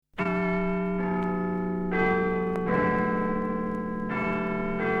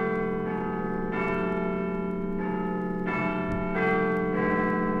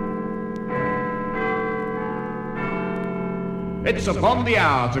It's upon the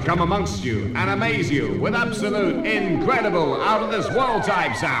hour to come amongst you and amaze you with absolute, incredible, out-of-this-world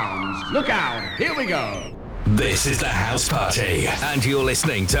type sounds. Look out, here we go. This is the House Party, and you're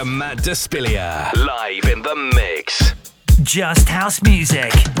listening to Matt Despilia, live in the mix. Just house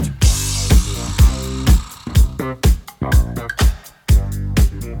music.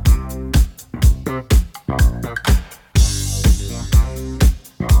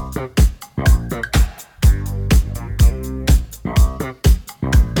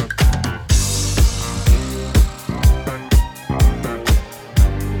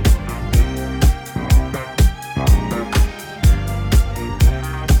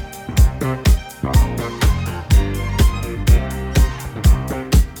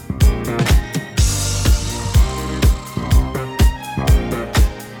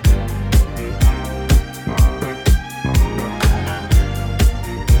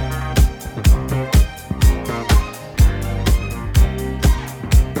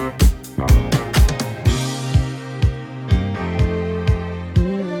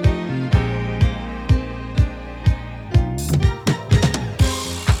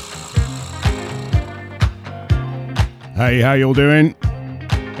 Hey, how y'all doing?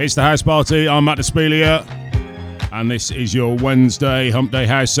 It's the House Party. I'm Matt Despilia, and this is your Wednesday Hump Day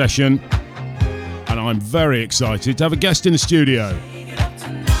House session. And I'm very excited to have a guest in the studio.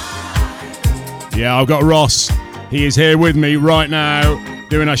 Yeah, I've got Ross. He is here with me right now,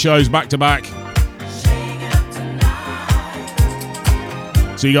 doing our shows back to back.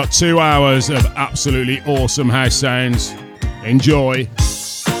 So you got 2 hours of absolutely awesome house sounds. Enjoy.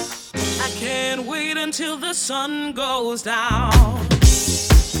 Till the sun goes down,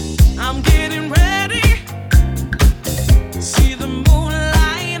 I'm getting ready. See the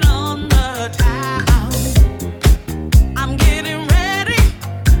moonlight on the town. I'm getting ready.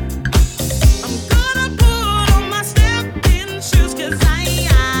 I'm gonna put on my stepping shoes, 'cause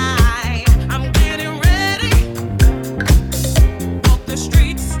I'm getting ready. Walk the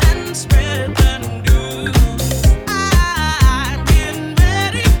streets and spread the news. I'm getting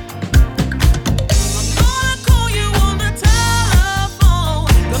ready.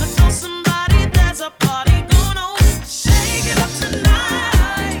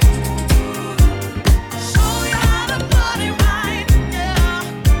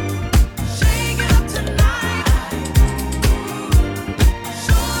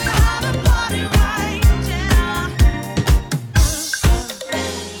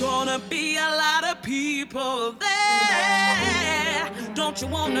 People there, don't you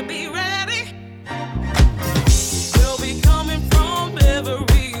wanna be ready? They'll be coming from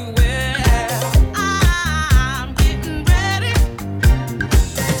everywhere. I'm getting ready.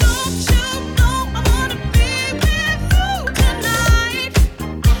 Don't you know I wanna be with you tonight?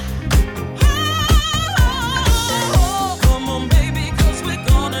 Oh, come on, baby, 'cause we're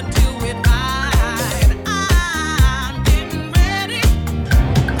gonna do it right. I'm getting ready.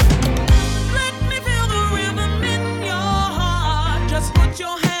 Let me feel the rhythm in your heart. Just put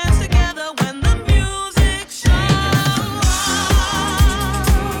your hands together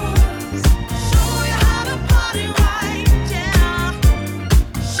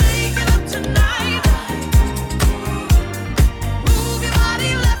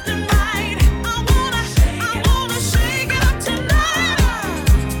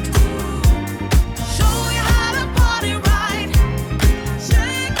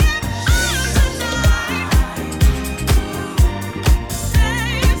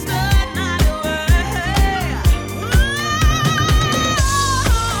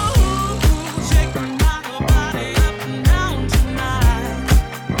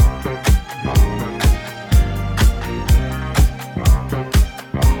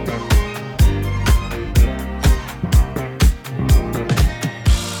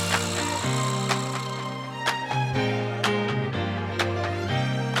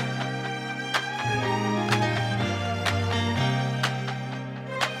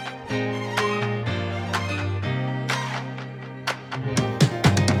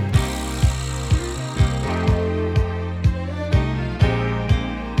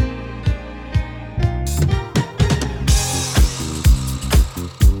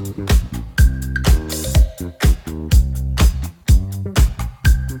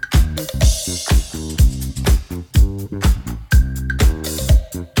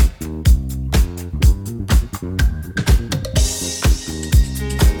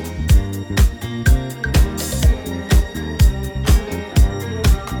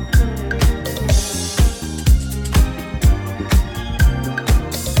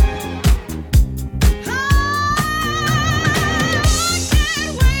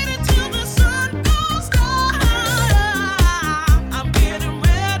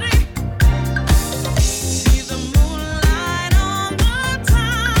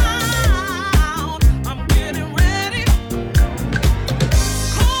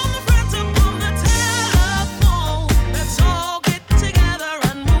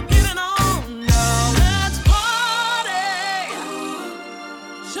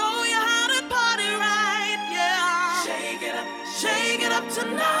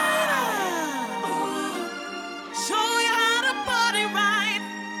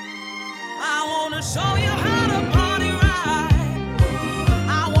Shake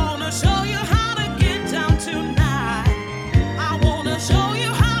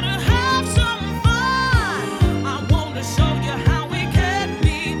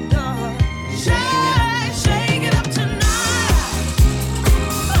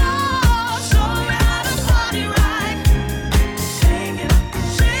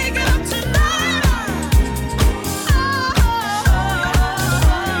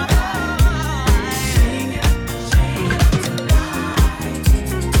it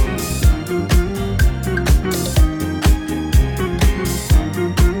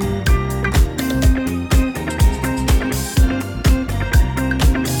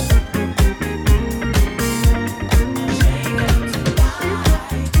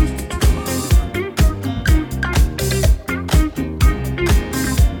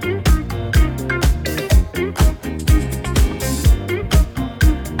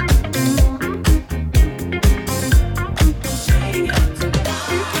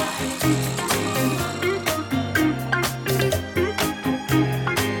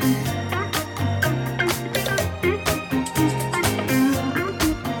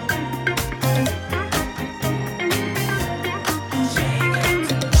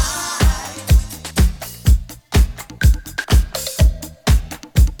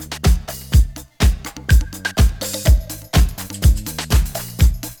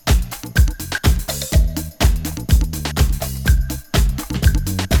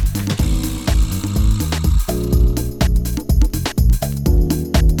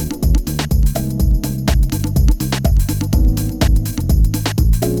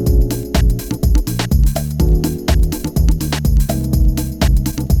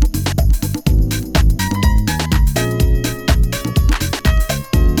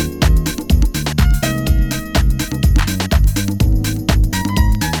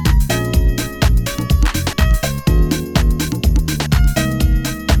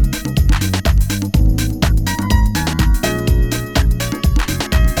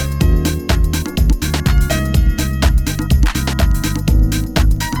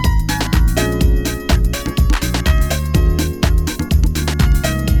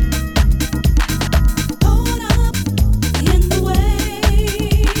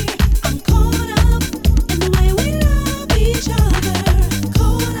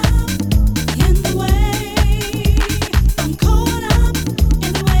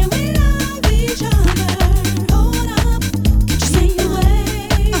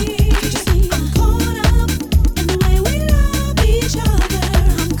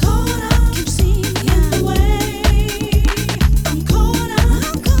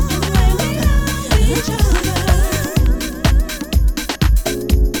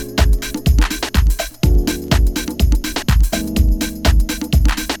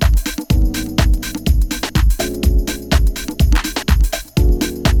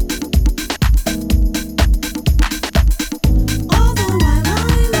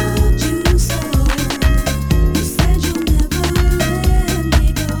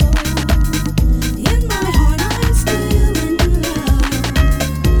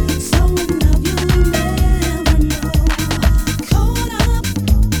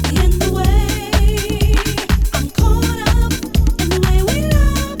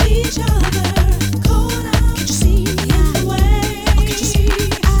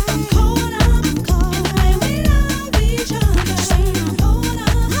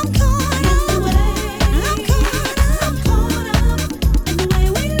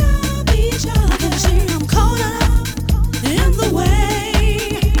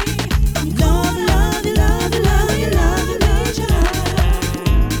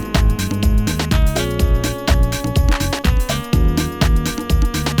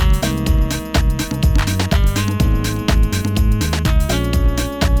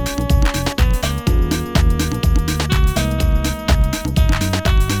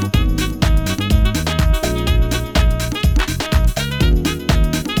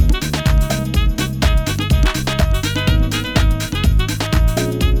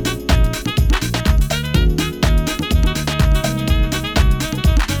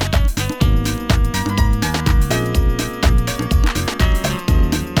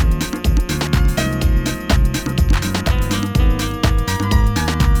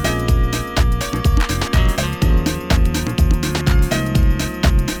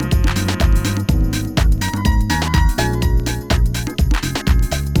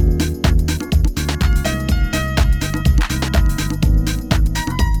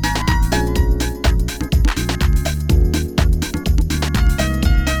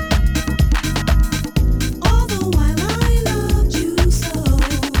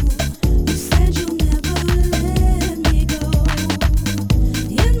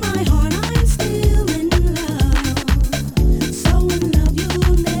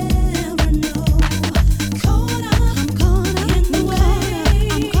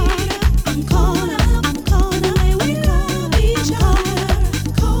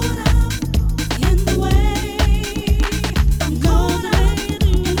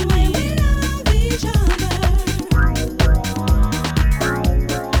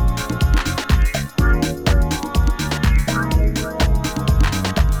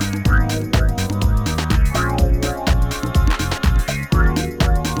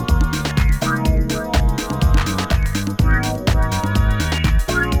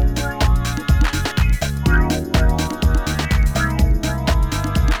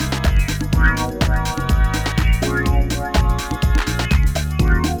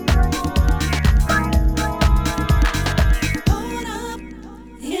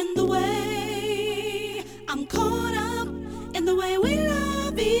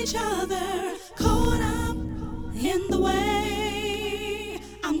each other, caught up in the way.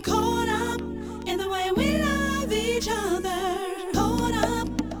 I'm caught up in the way we love each other, caught up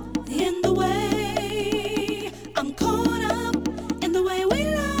in the way. I'm caught up in the way we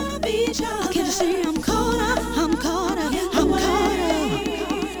love each other. Can't you see I'm caught up? I'm caught up. I'm caught up.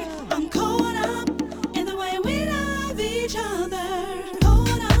 I'm caught up in the way we love each other.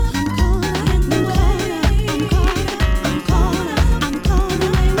 Caught up. I'm caught up in the way. I'm caught up. I'm caught up. I'm caught up in the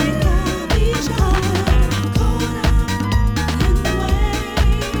way we love each other. Caught up in the way.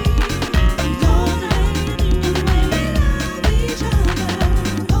 I'm caught up in the way we love each other.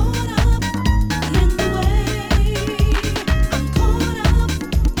 Caught up in the way. I'm caught up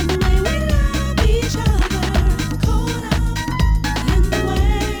in the way we love each other. Caught up in the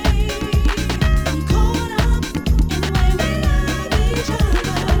way. I'm caught up in the way we love each other.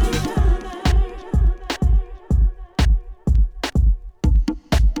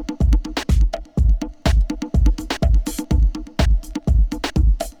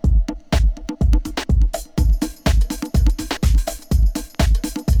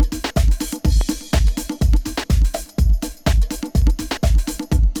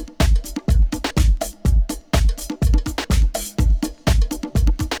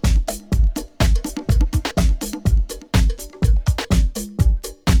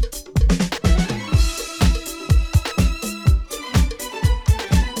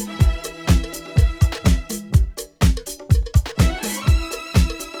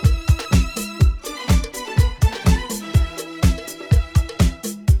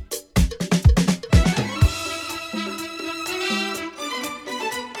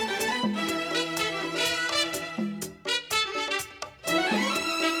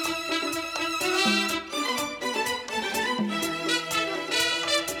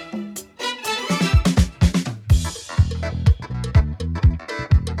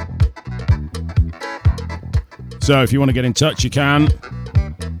 So if you want to get in touch, you can.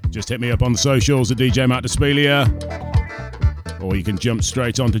 Just hit me up on the socials at DJ Matt Despelia. Or you can jump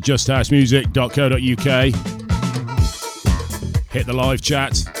straight onto justhousemusic.co.uk. Hit the live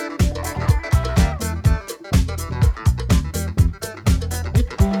chat.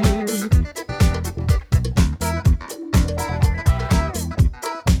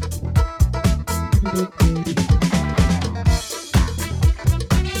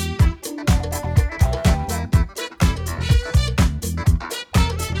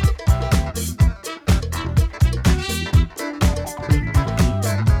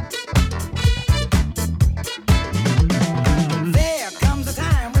 There comes a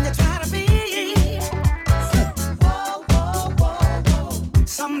time when you try to be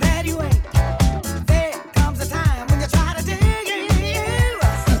something that you ain't. There comes a time when you try to dig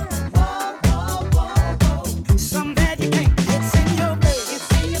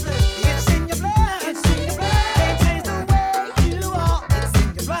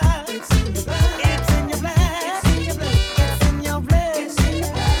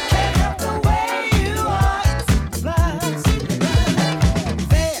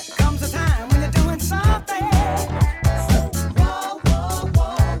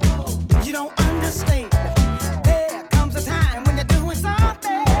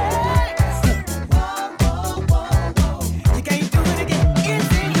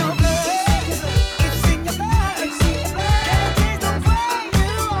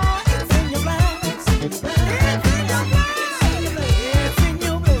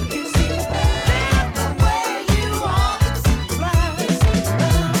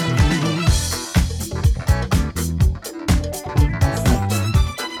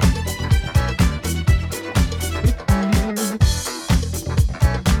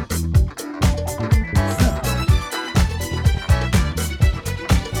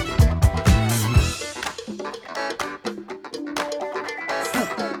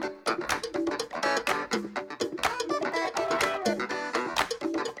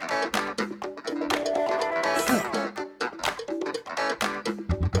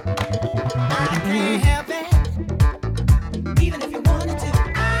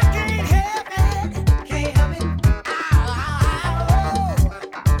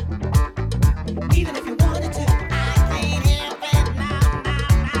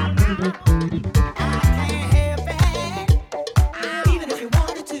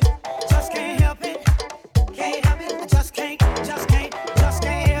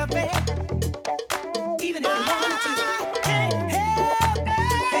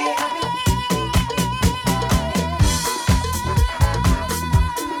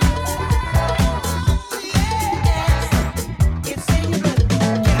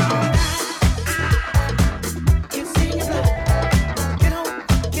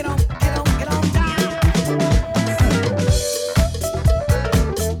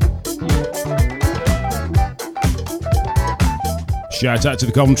Shout out to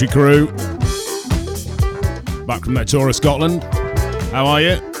the Coventry crew. Back from their tour of Scotland. How are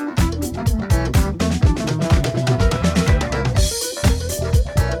you?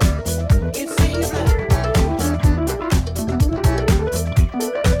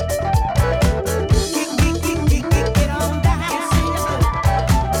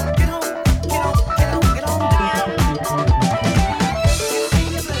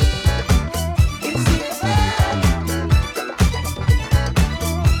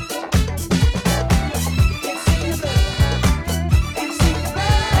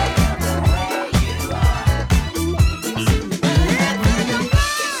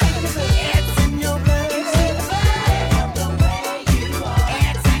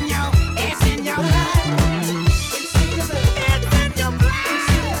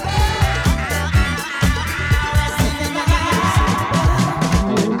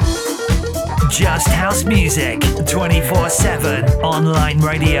 Just house music, 24/7 online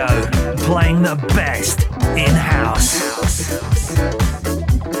radio, playing the best in house.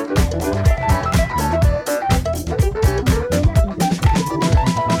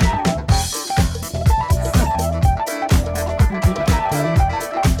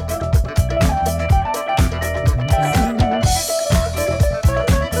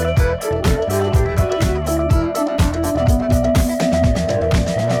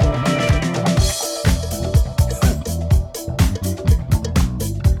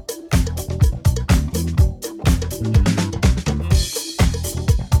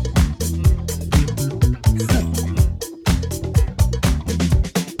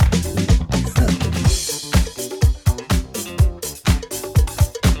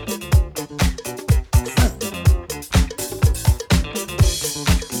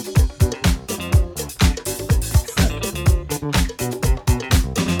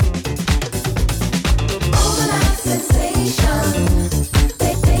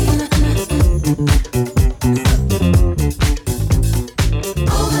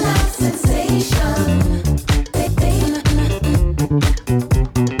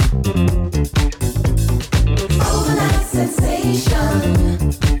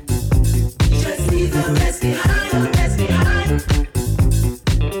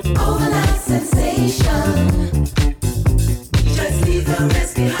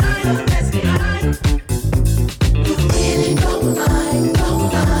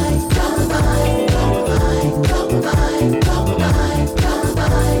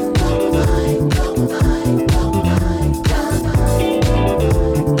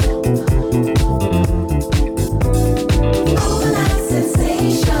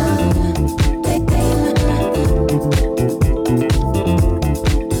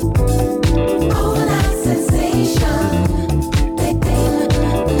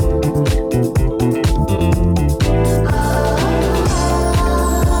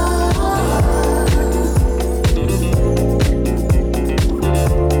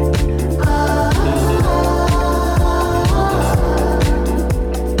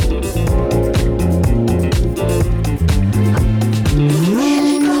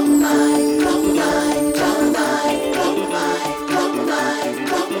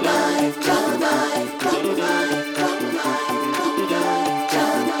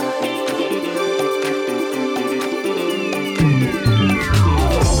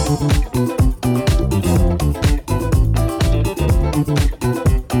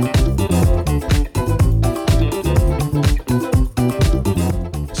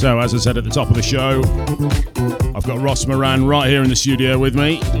 So, as I said at the top of the show, I've got Ross Moran right here in the studio with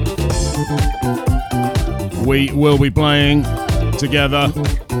me. We will be playing together,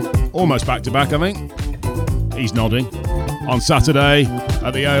 almost back to back, I think. He's nodding. On Saturday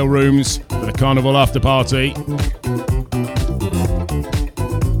at the Ale Rooms for the Carnival After Party.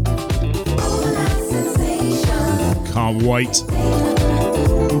 Can't wait.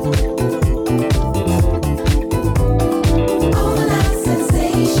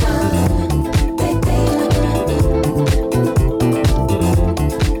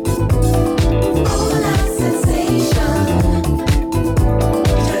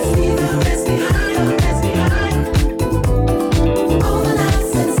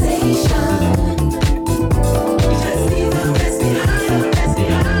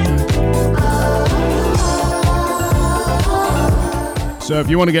 So if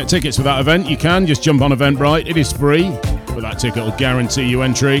you want to get tickets for that event, you can just jump on Eventbrite. It is free, but that ticket will guarantee you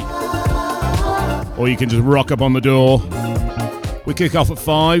entry. Or you can just rock up on the door. We kick off at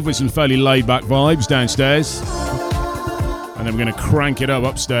 5 with some fairly laid-back vibes downstairs. And then we're going to crank it up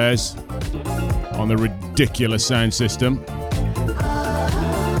upstairs on the ridiculous sound system.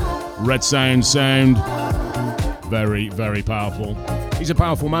 Red Sound, very, very powerful. He's a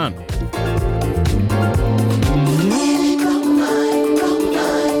powerful man.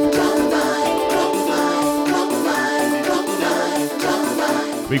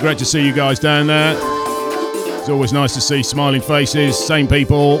 Be great to see you guys down there. It's always nice to see smiling faces, same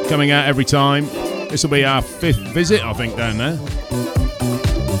people coming out every time. This will be our 5th visit, I think, down there.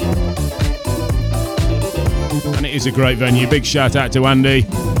 And it is a great venue. Big shout out to Andy,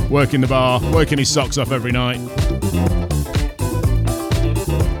 working the bar, working his socks off every night.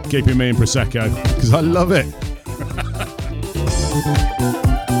 Keeping me in Prosecco, because I love it.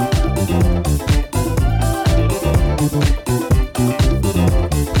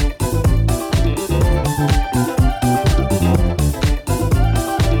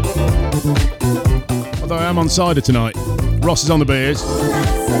 Although I am on cider tonight. Ross is on the beers.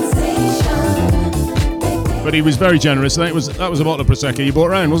 But he was very generous. That was a bottle of Prosecco you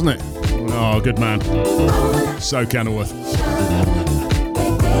brought round, wasn't it? Oh, good man. So Kenilworth.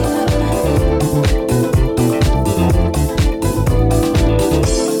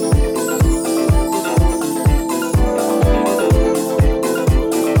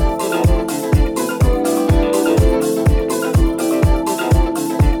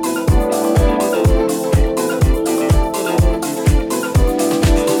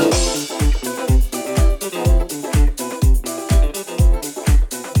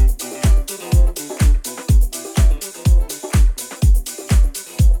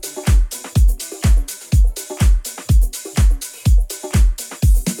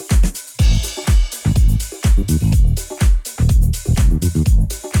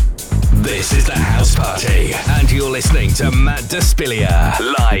 To Matt Despilia,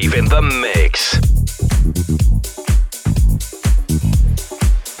 live in the mix.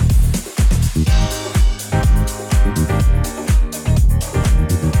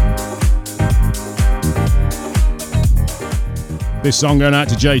 This song going out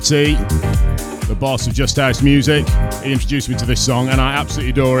to JT, the boss of Just House Music. He introduced me to this song and I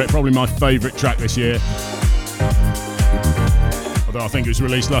absolutely adore it. Probably my favourite track this year. Although I think it was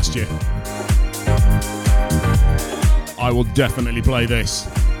released last year. I will definitely play this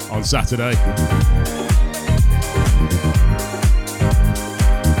on Saturday.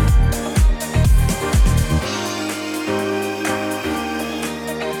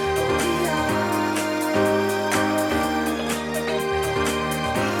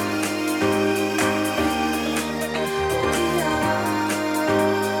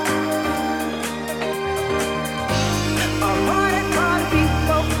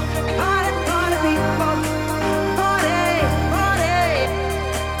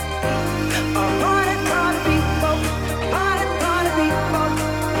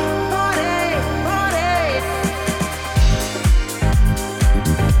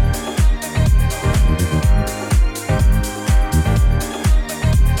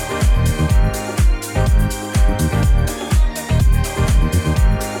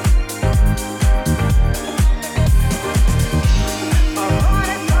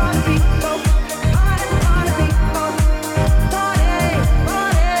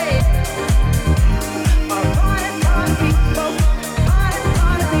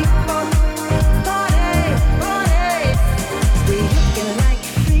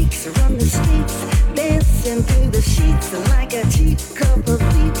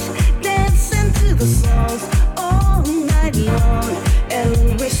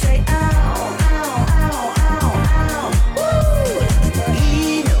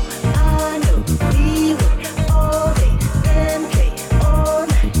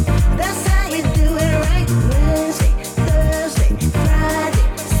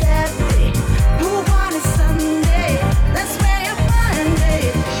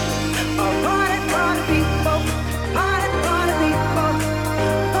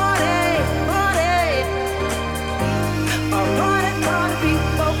 Party,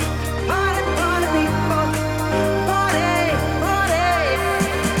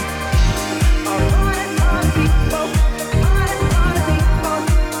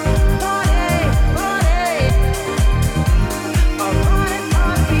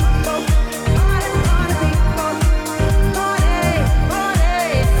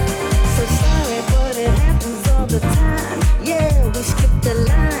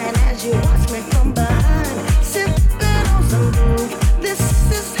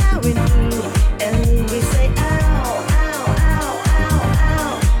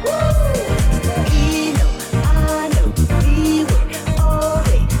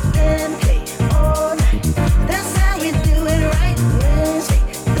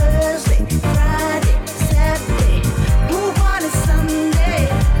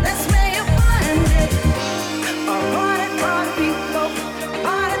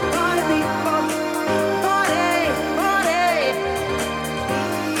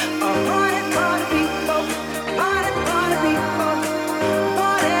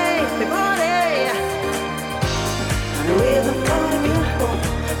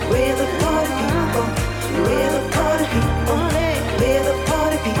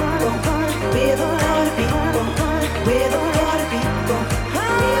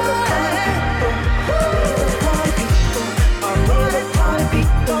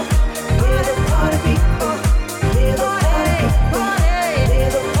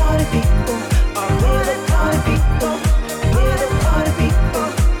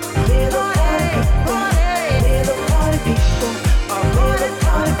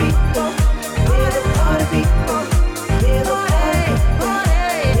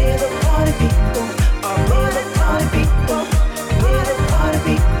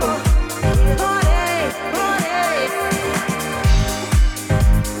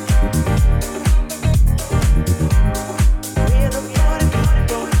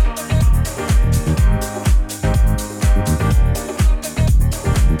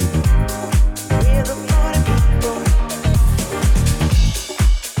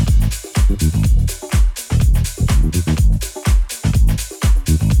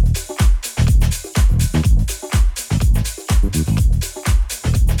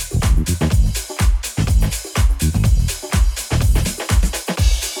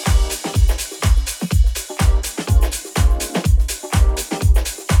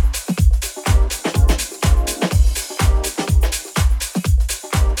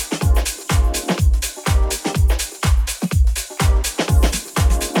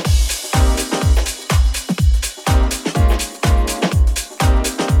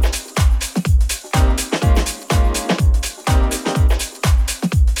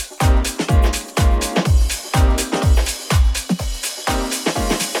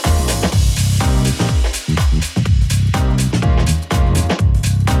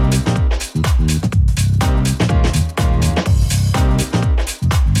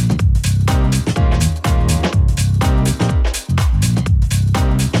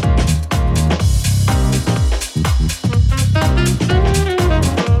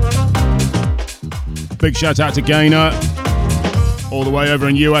 Big shout out to Gaynor, all the way over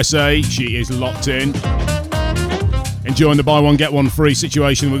in USA. She is locked in. Enjoying the buy one get one free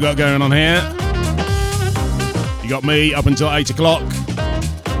situation we've got going on here. You got me up until 8 o'clock.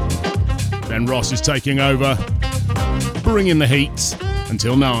 Then Ross is taking over, bringing the heat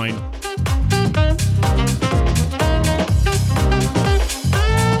until 9.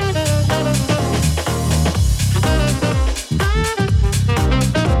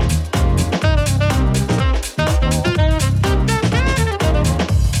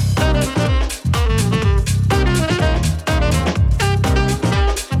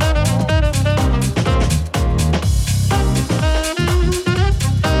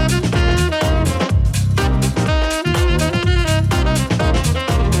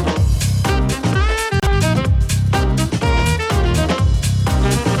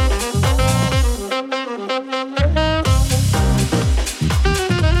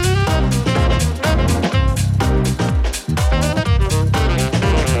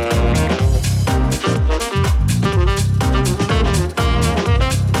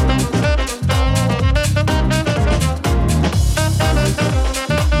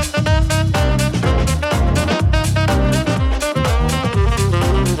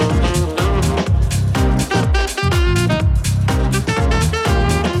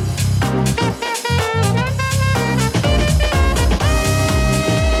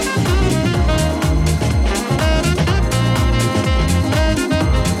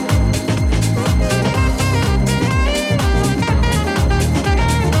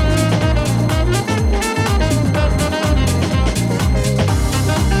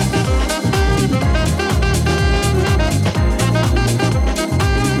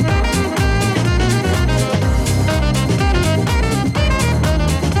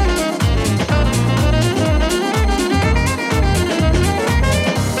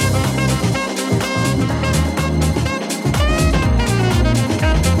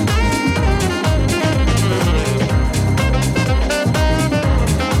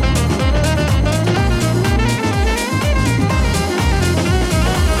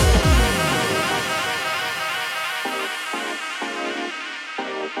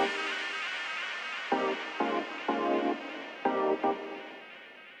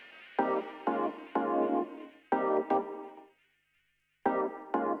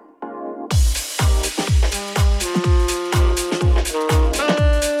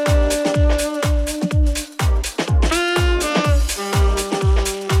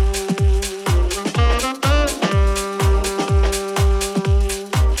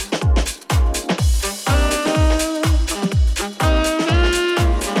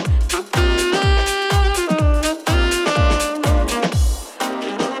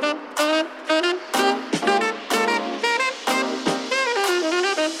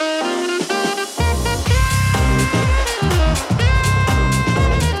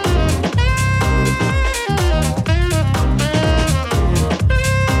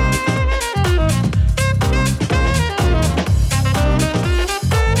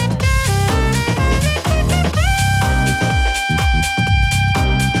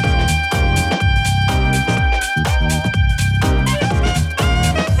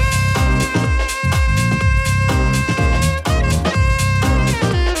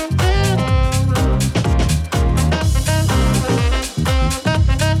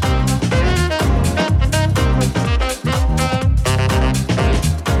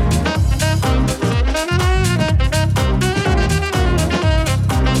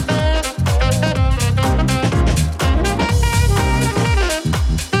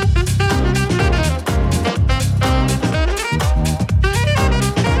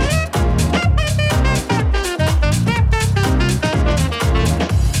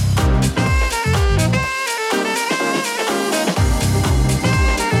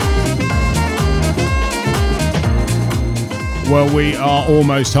 Well, we are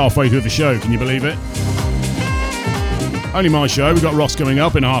almost halfway through the show, can you believe it? Only my show, we've got Ross coming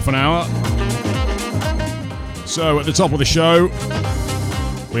up in half an hour. So at the top of the show,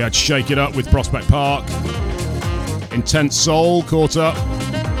 we had Shake It Up with Prospect Park. Intense Soul caught up.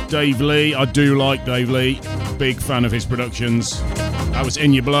 Dave Lee, I do like Dave Lee, big fan of his productions. That was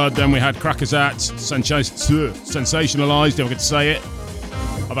In Your Blood. Then we had Crackers At, Sensationalized, if I could say it.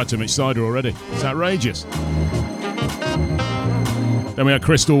 I've had too much cider already, it's outrageous. Then we had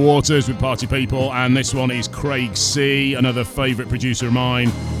Crystal Waters with Party People, and this one is Craig C, another favourite producer of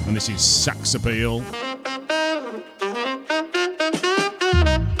mine, and this is Sax Appeal.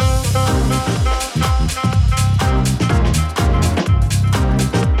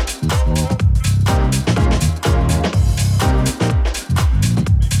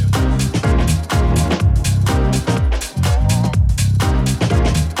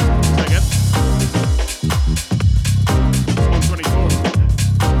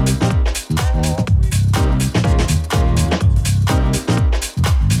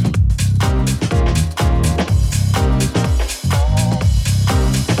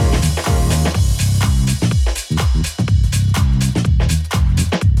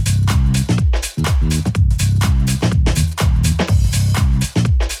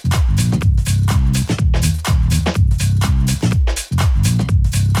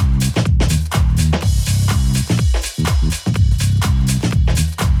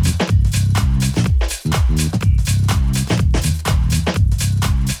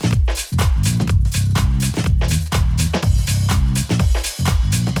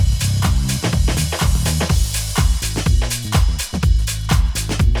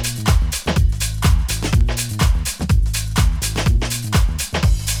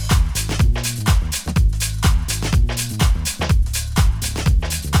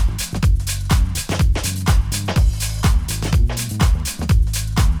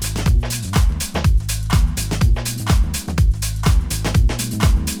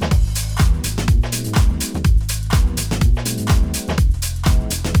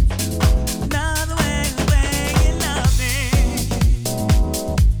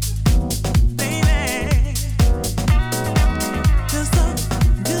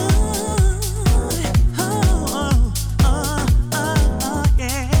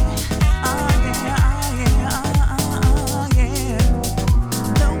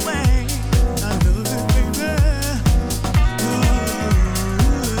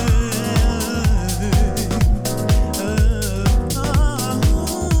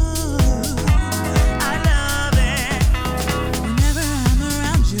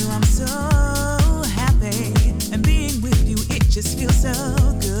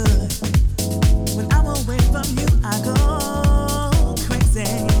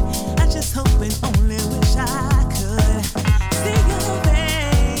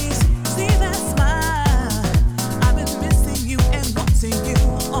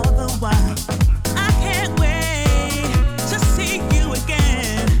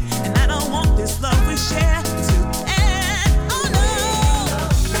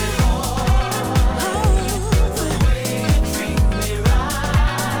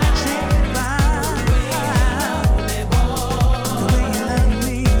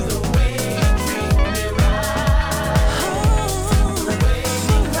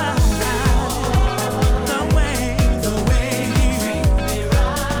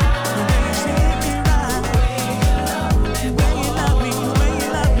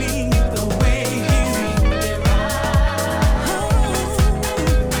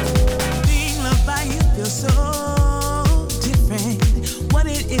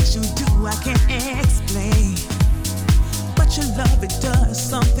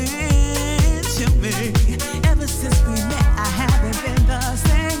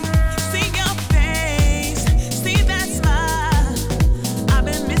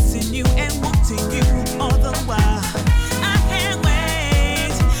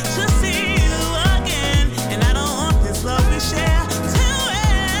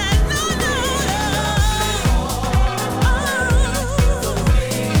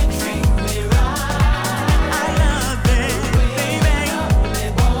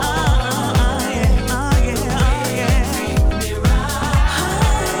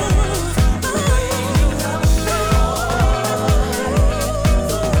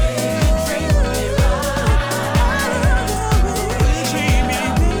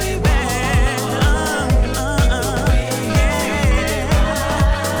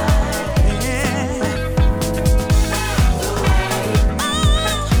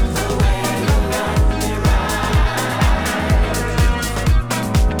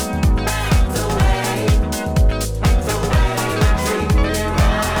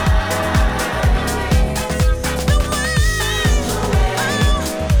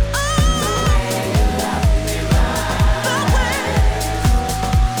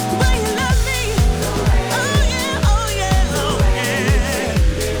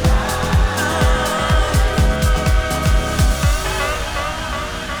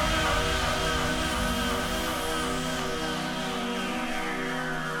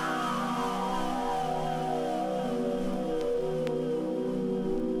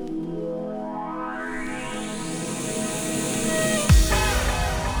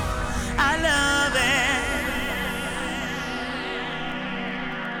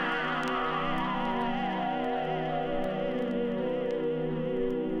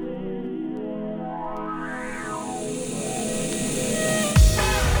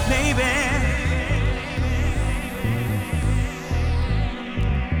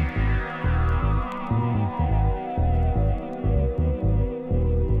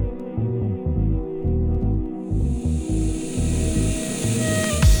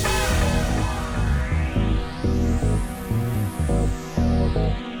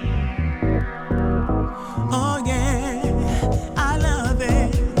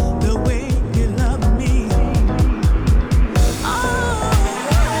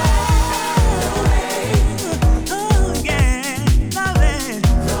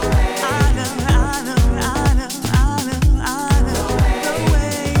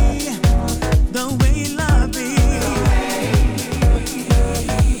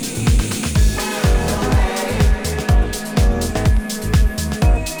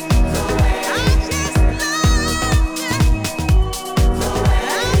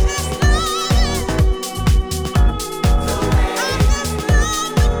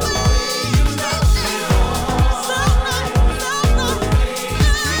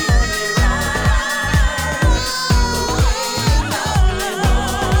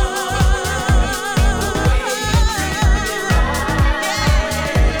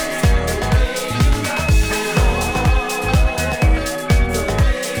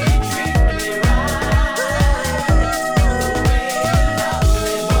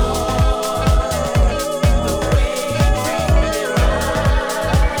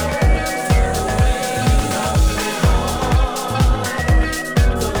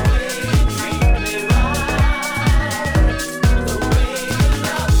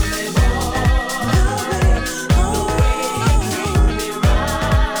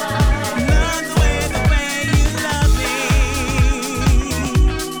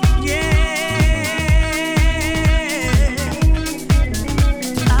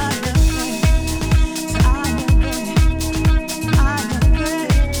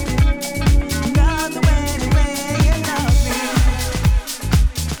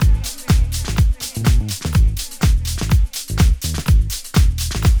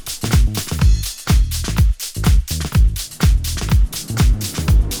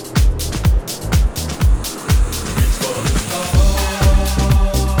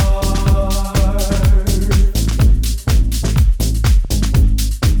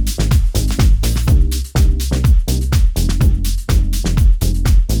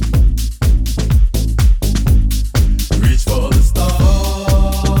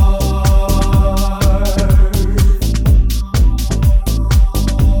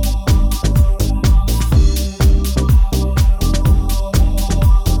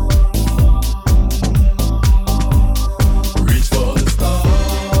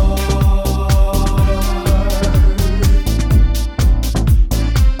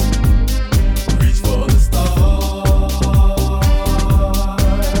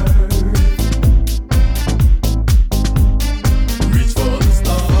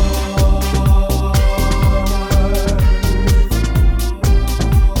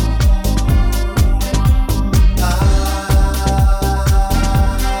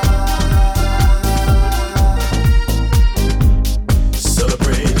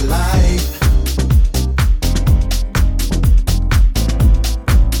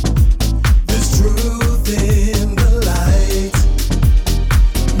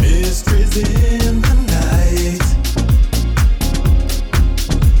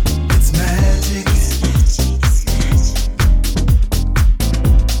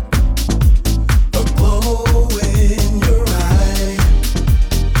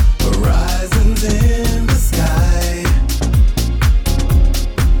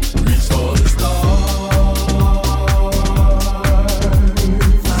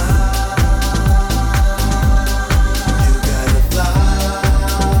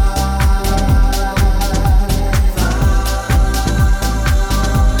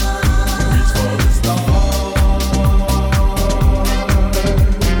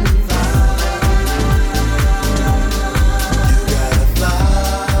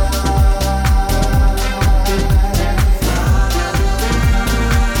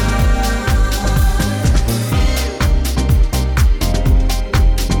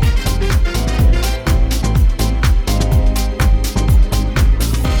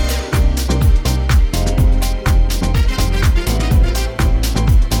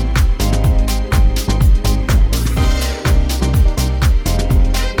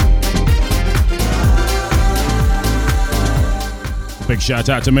 Big shout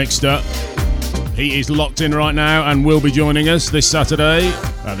out to Mixter. He is locked in right now and will be joining us this Saturday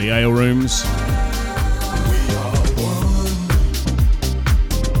at the Ale Rooms.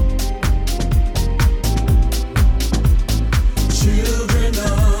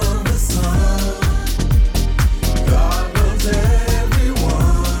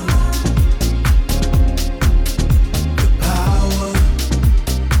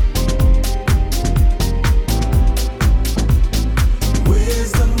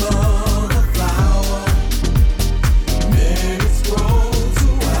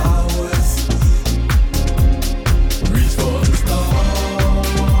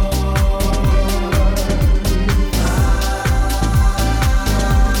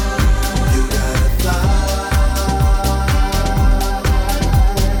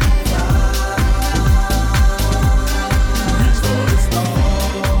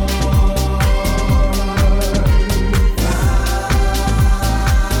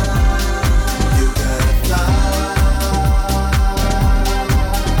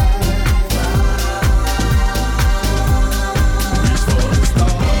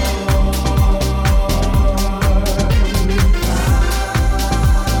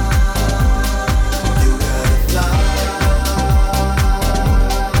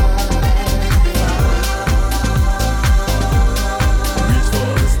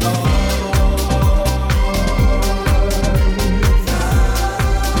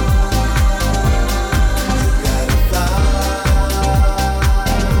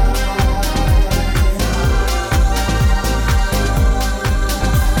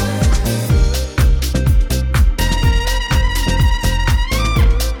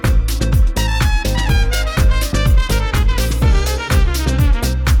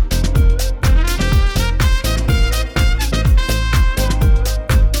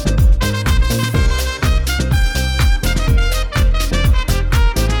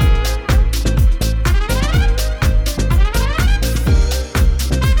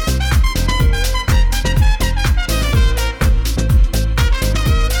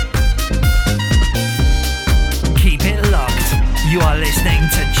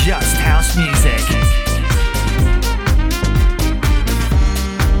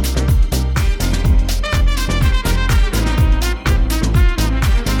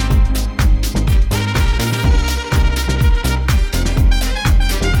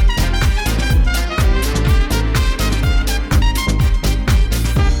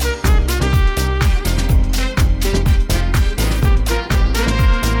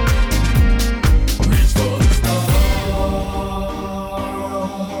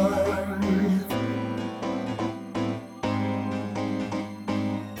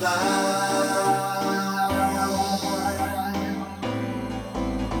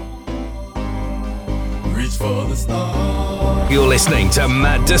 You're listening to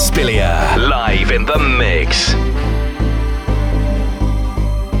Matt Despilia, live in the mix.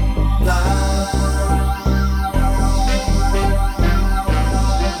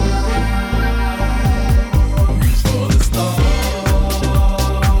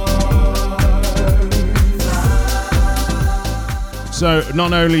 So,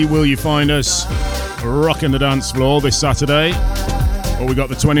 not only will you find us rocking the dance floor this Saturday, but we got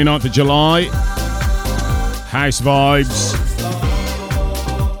the 29th of July, House Vibes.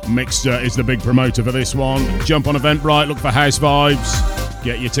 Mixter is the big promoter for this one. Jump on Eventbrite, look for House Vibes,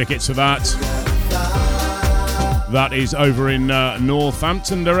 get your tickets for that. That is over in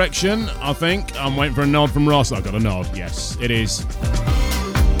Northampton direction, I think. I'm waiting for a nod from Ross. I got a nod, yes, it is.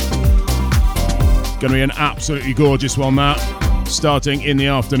 Gonna be an absolutely gorgeous one, that. Starting in the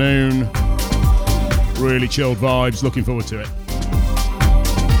afternoon. Really chilled vibes, looking forward to it.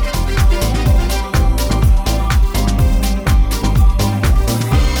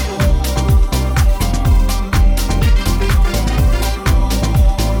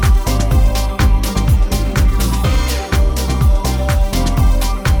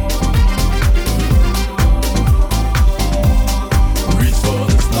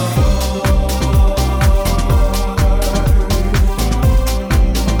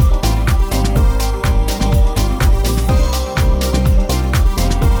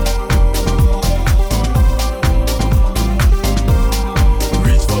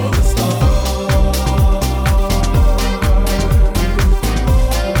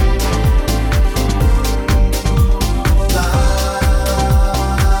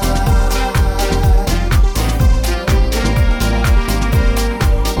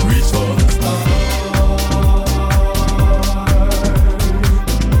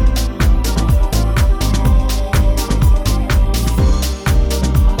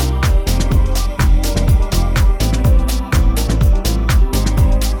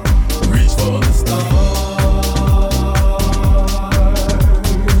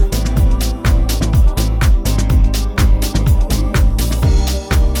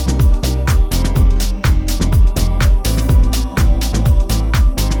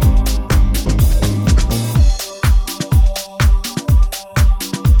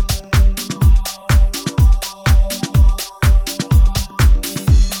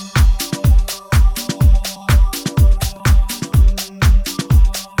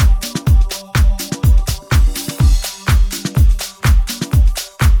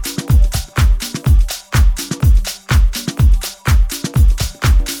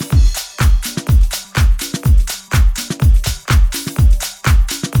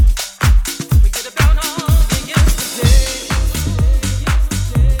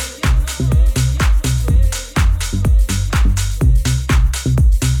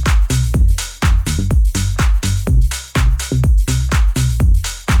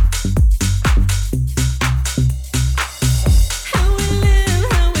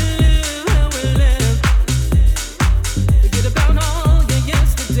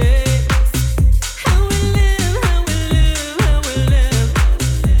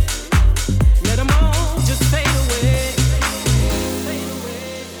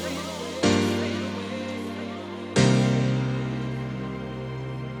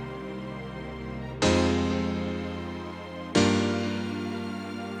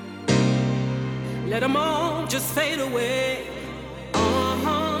 Let them all just fade away.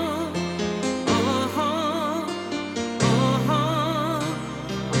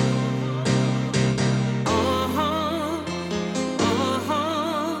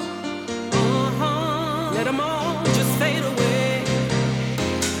 Let them all just fade away.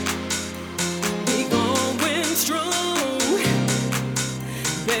 We going strong,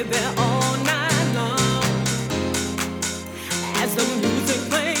 baby, all night long. As the music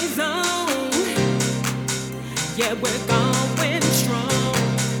plays on, yeah, we're going strong.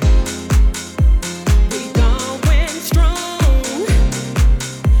 We going strong,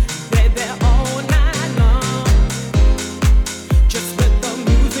 baby, all night long. Just let the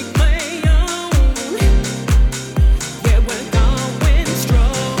music play on. Yeah, we're going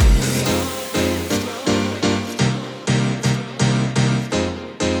strong.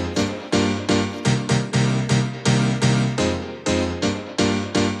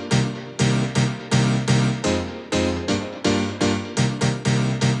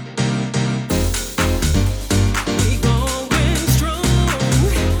 We going strong.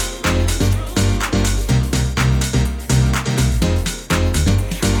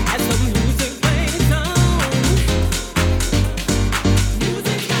 As the music plays on,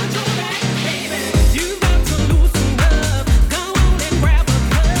 music's got your back, baby. You got to loosen up. Go on and grab a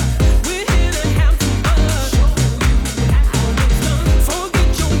cup. We're here to have some fun. Show you how it's done. Forget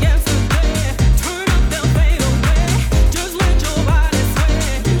your yesterday. Turn up, they'll fade away. Just let your body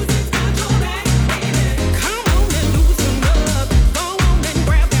sway. Music's got your back, baby. Come on and loosen up. Go on and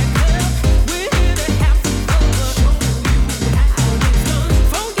grab that cup. We're here to have some fun. Show you how it's done.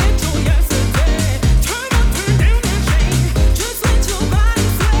 Forget your yesterday. Turn up, turn down that shame. Just let your body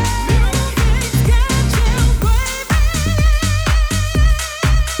sway. Music's got your baby.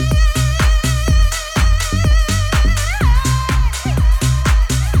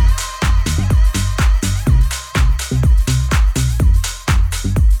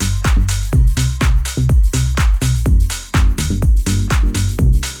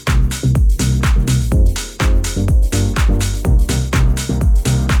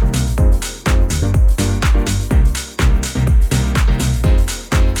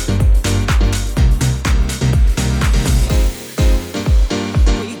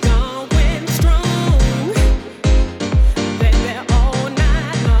 We going strong, baby, all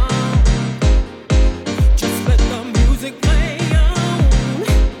night long. Just let the music play on.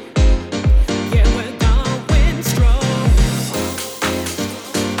 Yeah, we're going strong.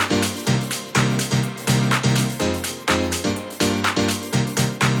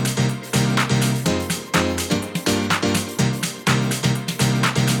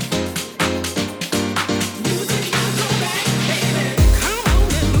 Music got your back, baby. Come on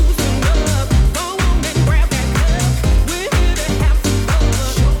and loosen up. Go on and grab that cup. We're here to have some fun.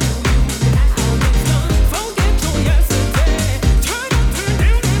 Show you how it's done. Forget your yesterday. Turn up, turn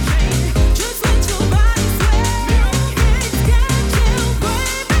down that shame. Just let your body sway. Music's got your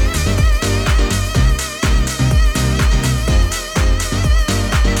baby.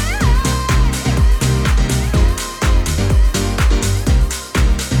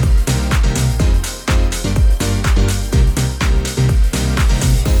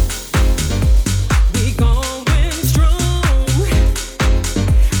 We going strong.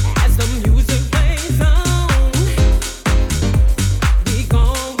 As the music plays on, we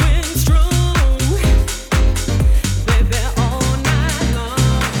going strong, baby, all night long.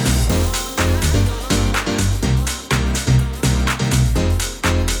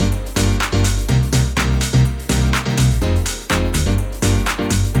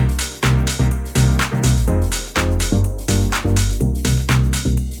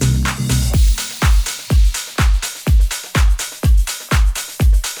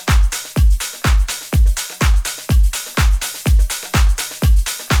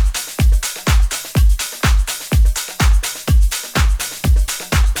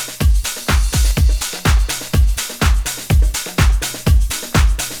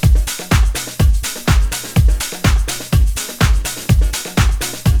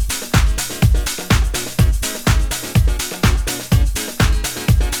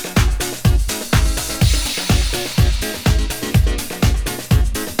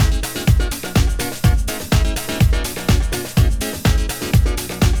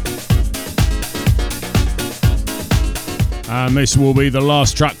 And this will be the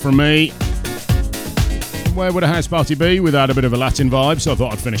last track from me. Where would a house party be without a bit of a Latin vibe? So I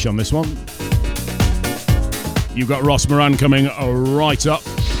thought I'd finish on this one. You've got Ross Moran coming right up.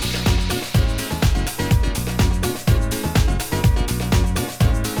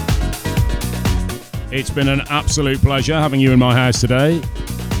 It's been an absolute pleasure having you in my house today.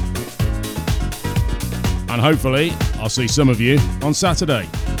 And hopefully, I'll see some of you on Saturday.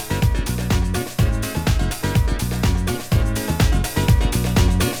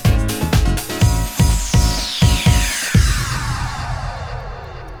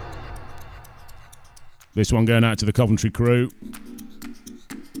 This one going out to the Coventry crew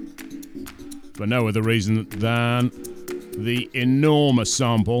for no other reason than the enormous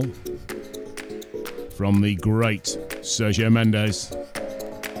sample from the great Sergio Mendes.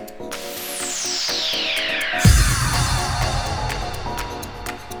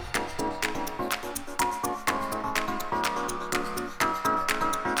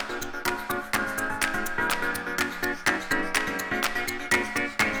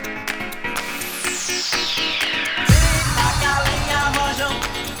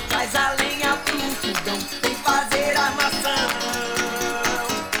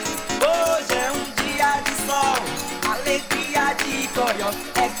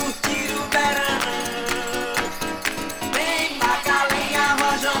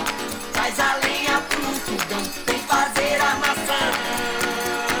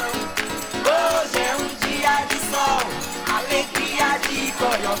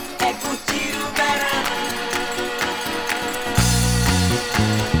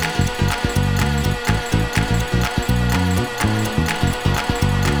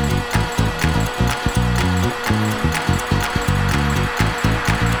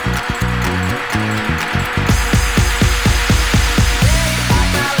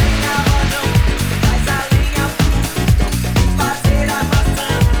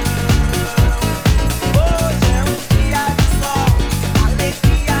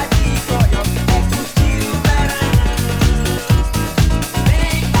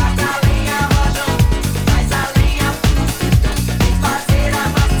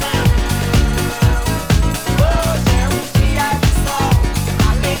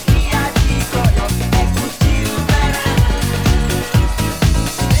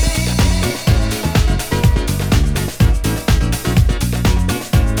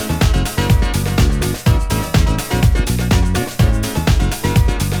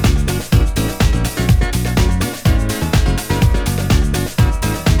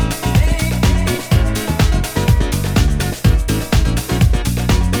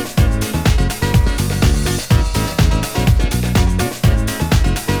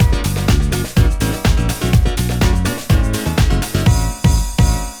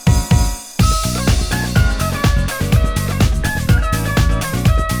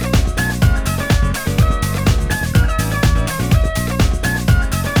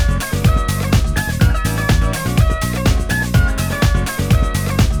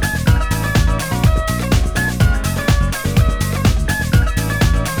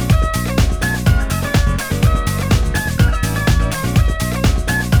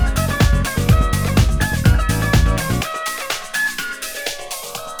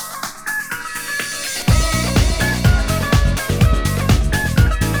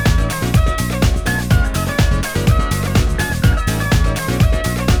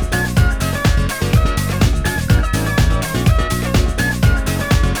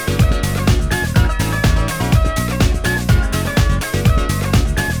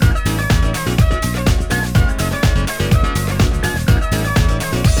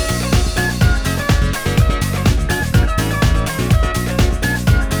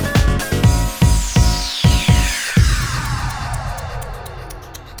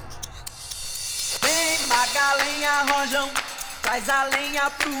 Traz a lenha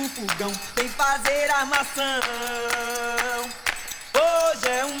pro fogão, vem fazer armação. Hoje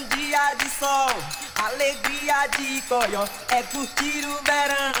é um dia de sol, alegria de coió, é curtir o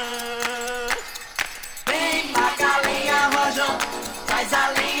verão. Vem tacar a lenha, rojão, traz a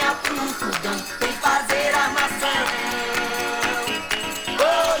lenha pro fogão, vem fazer armação.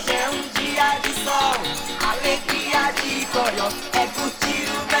 Hoje é um dia de sol, alegria de coió, é curtir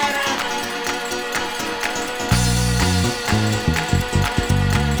o verão.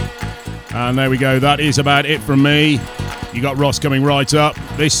 And there we go, that is about it from me. You got Ross coming right up.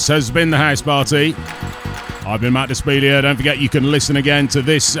 This has been the House Party. I've been Matt Despedia. Don't forget you can listen again to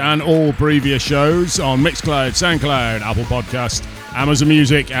this and all previous shows on Mixcloud, SoundCloud, Apple Podcast, Amazon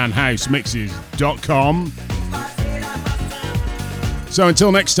Music and housemixes.com. So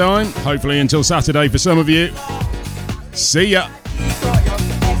until next time, hopefully until Saturday for some of you, see ya.